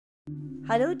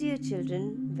Hello dear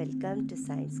children, welcome to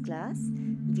science class.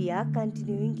 We are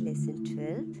continuing lesson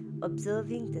 12,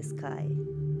 observing the sky.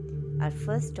 Our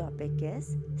first topic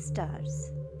is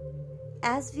stars.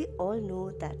 As we all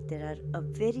know that there are a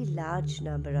very large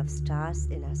number of stars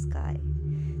in our sky.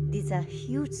 These are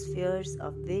huge spheres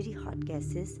of very hot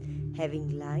gases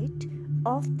having light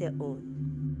of their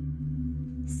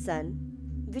own. Sun,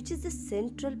 which is the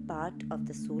central part of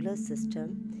the solar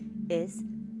system, is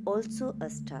also a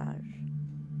star,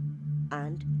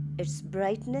 and its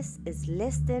brightness is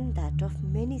less than that of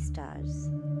many stars.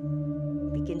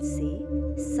 We can say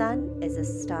Sun is a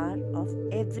star of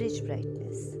average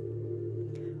brightness.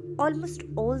 Almost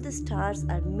all the stars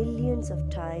are millions of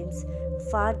times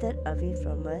farther away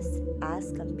from us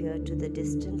as compared to the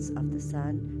distance of the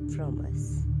Sun from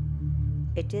us.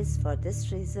 It is for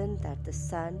this reason that the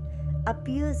Sun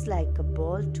appears like a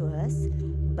ball to us,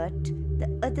 but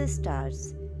the other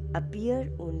stars appear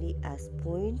only as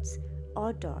points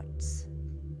or dots.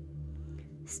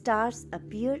 Stars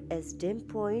appear as dim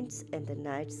points in the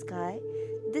night sky.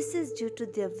 This is due to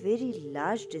their very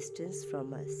large distance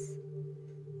from us.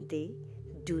 They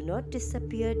do not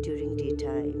disappear during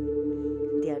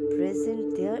daytime. They are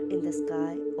present there in the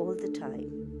sky all the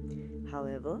time.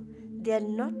 However, they are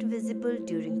not visible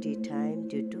during daytime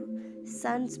due to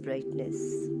sun's brightness.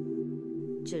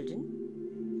 Children,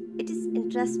 it is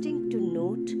interesting to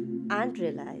note and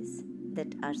realize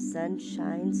that our sun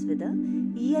shines with a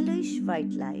yellowish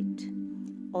white light.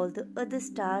 All the other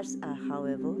stars are,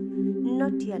 however,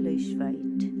 not yellowish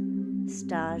white.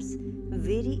 Stars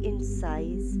vary in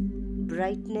size,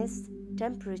 brightness,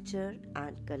 temperature,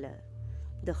 and color.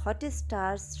 The hottest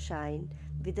stars shine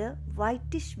with a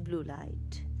whitish blue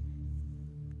light.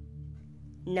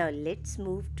 Now let's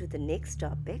move to the next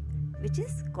topic, which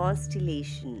is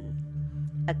constellation.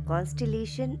 A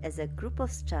constellation is a group of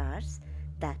stars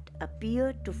that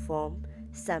appear to form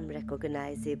some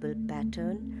recognizable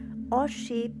pattern or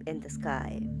shape in the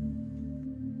sky.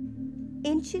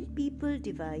 Ancient people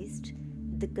devised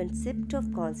the concept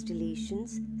of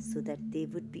constellations so that they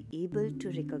would be able to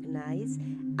recognize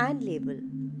and label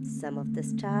some of the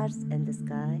stars in the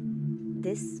sky.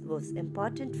 This was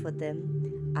important for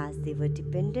them as they were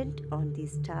dependent on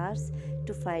these stars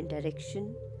to find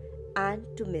direction and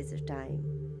to measure time.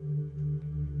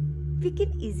 We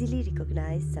can easily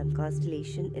recognize some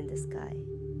constellation in the sky.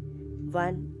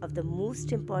 One of the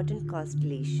most important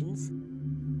constellations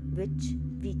which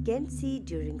we can see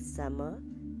during summer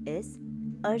is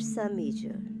Ursa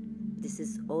Major. This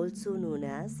is also known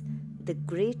as the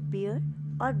Great Bear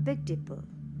or Big Dipper.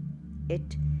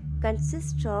 It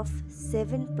consists of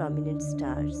 7 prominent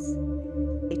stars.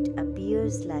 It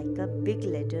appears like a big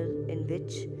ladle in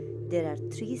which there are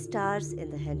 3 stars in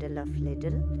the handle of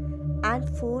ladle and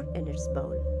 4 in its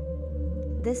bowl.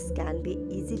 This can be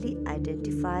easily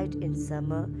identified in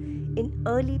summer in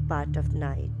early part of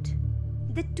night.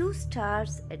 The 2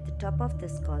 stars at the top of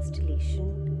this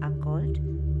constellation are called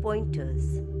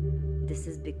pointers. This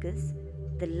is because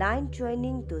the line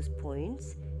joining those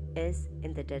points is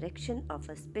in the direction of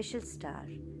a special star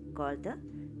called the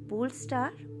pole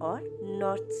star or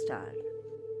north star.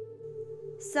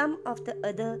 Some of the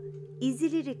other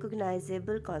easily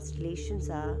recognizable constellations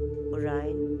are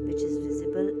Orion, which is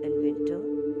visible in winter,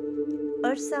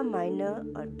 Ursa Minor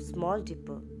or Small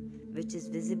Dipper, which is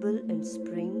visible in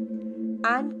spring,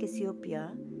 and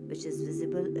Cassiopeia, which is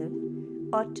visible in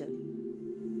autumn.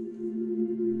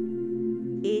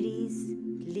 Aries,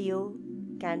 Leo,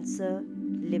 Cancer,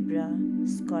 Libra,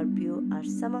 Scorpio are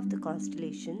some of the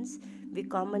constellations we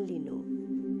commonly know.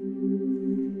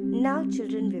 Now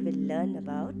children, we will learn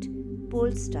about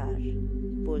pole star.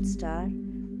 Pole star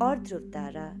or Dhruv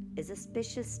Tara is a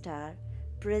special star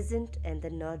present in the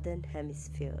northern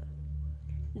hemisphere.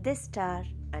 This star,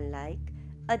 unlike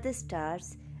other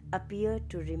stars, appear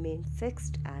to remain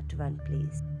fixed at one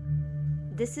place.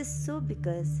 This is so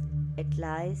because it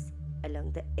lies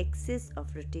along the axis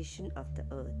of rotation of the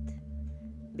earth.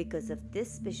 Because of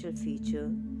this special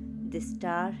feature, this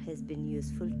star has been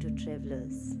useful to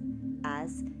travelers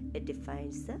as it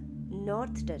defines the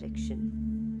north direction.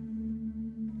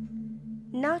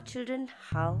 Now children,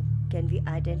 how can we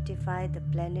identify the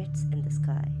planets in the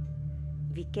sky?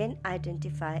 We can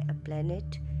identify a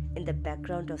planet in the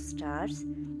background of stars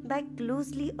by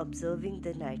closely observing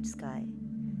the night sky.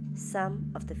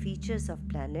 Some of the features of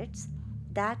planets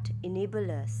that enable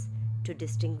us to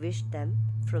distinguish them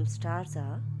from stars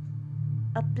are: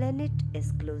 a planet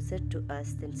is closer to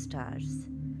us than stars.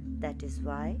 That is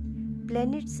why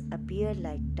planets appear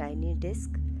like tiny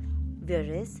disks,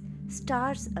 whereas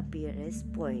stars appear as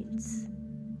points.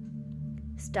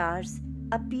 Stars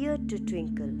appear to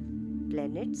twinkle.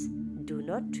 planets do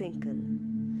not twinkle.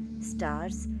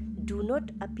 Stars do not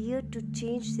appear to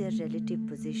change their relative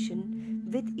position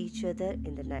with each other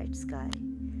in the night sky.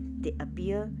 They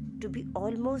appear to be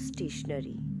almost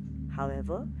stationary.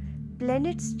 However,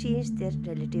 planets change their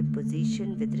relative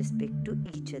position with respect to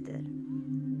each other.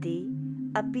 They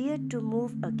appear to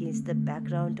move against the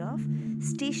background of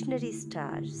stationary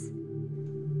stars.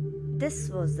 This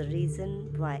was the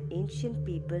reason why ancient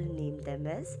people named them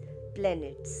as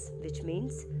planets, which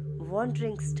means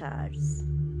wandering stars.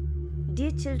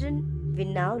 Dear children, we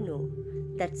now know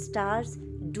that stars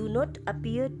do not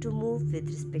appear to move with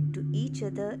respect to each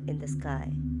other in the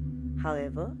sky.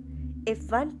 However, if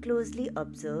one closely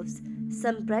observes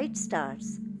some bright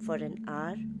stars for an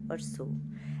hour or so,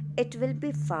 it will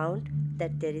be found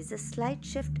that there is a slight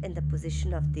shift in the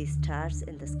position of these stars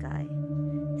in the sky.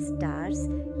 Stars,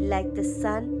 like the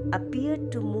sun, appear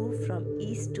to move from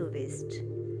east to west.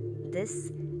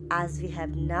 This, as we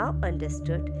have now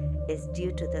understood, is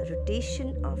due to the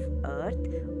rotation of Earth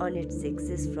on its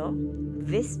axis from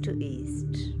west to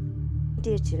east.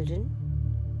 Dear children,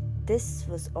 this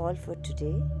was all for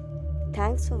today.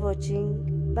 Thanks for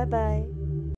watching. Bye bye.